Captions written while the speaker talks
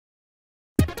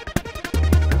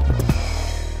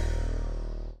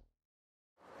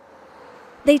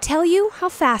They tell you how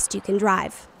fast you can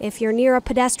drive, if you're near a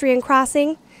pedestrian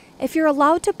crossing, if you're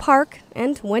allowed to park,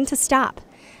 and when to stop.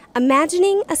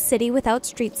 Imagining a city without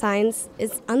street signs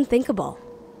is unthinkable.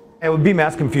 It would be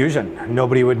mass confusion.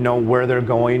 Nobody would know where they're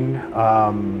going,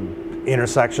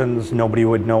 intersections, nobody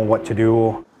would know what to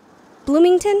do.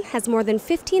 Bloomington has more than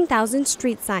 15,000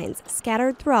 street signs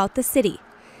scattered throughout the city.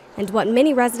 And what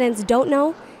many residents don't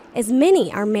know is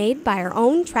many are made by our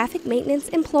own traffic maintenance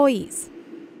employees.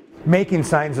 Making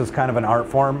signs is kind of an art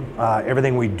form.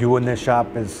 Everything we do in this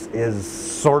shop is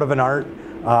sort of an art,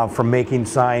 from making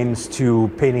signs to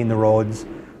painting the roads.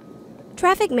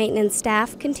 Traffic maintenance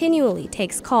staff continually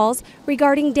takes calls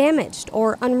regarding damaged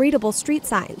or unreadable street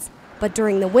signs. But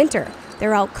during the winter,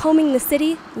 they're out combing the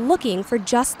city looking for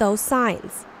just those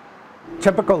signs.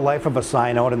 Typical life of a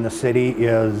sign out in the city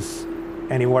is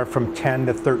anywhere from 10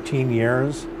 to 13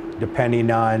 years, depending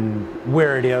on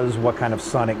where it is, what kind of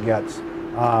sun it gets.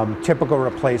 Typical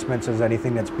replacements is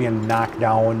anything that's being knocked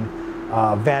down,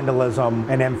 vandalism,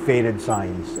 and then faded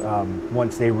signs.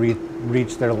 Once they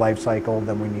reach their life cycle,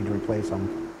 then we need to replace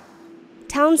them.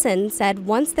 Townsend said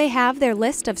once they have their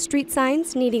list of street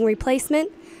signs needing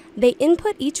replacement, they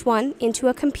input each one into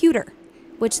a computer,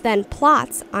 which then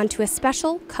plots onto a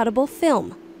special cuttable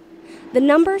film. The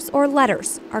numbers or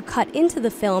letters are cut into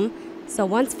the film, so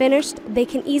once finished, they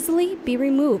can easily be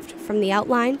removed from the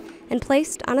outline and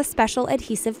placed on a special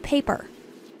adhesive paper.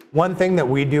 One thing that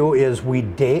we do is we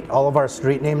date all of our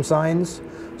street name signs,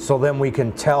 so then we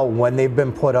can tell when they've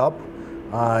been put up.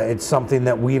 It's something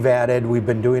that we've added. We've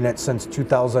been doing it since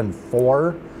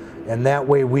 2004, and that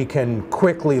way we can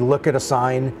quickly look at a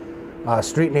sign,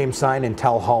 street name sign, and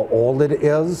tell how old it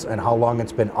is and how long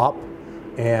it's been up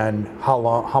and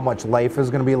how much life is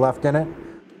going to be left in it.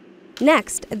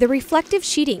 Next, the reflective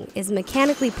sheeting is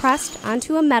mechanically pressed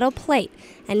onto a metal plate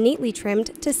and neatly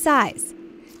trimmed to size.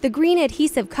 The green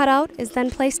adhesive cutout is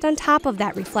then placed on top of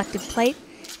that reflective plate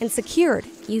and secured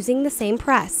using the same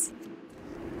press.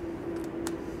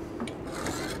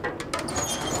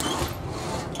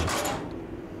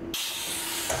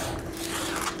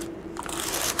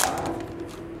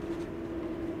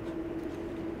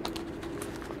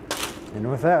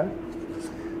 And with that,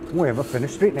 we have a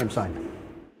finished street name sign.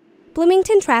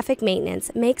 Bloomington Traffic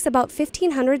Maintenance makes about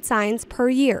 1,500 signs per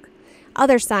year.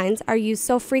 Other signs are used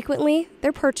so frequently,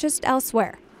 they're purchased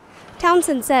elsewhere.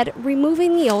 Townsend said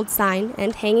removing the old sign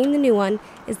and hanging the new one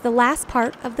is the last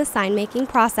part of the sign-making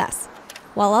process,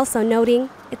 while also noting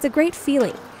it's a great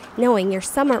feeling knowing you're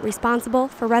somewhat responsible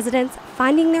for residents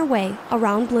finding their way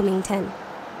around Bloomington.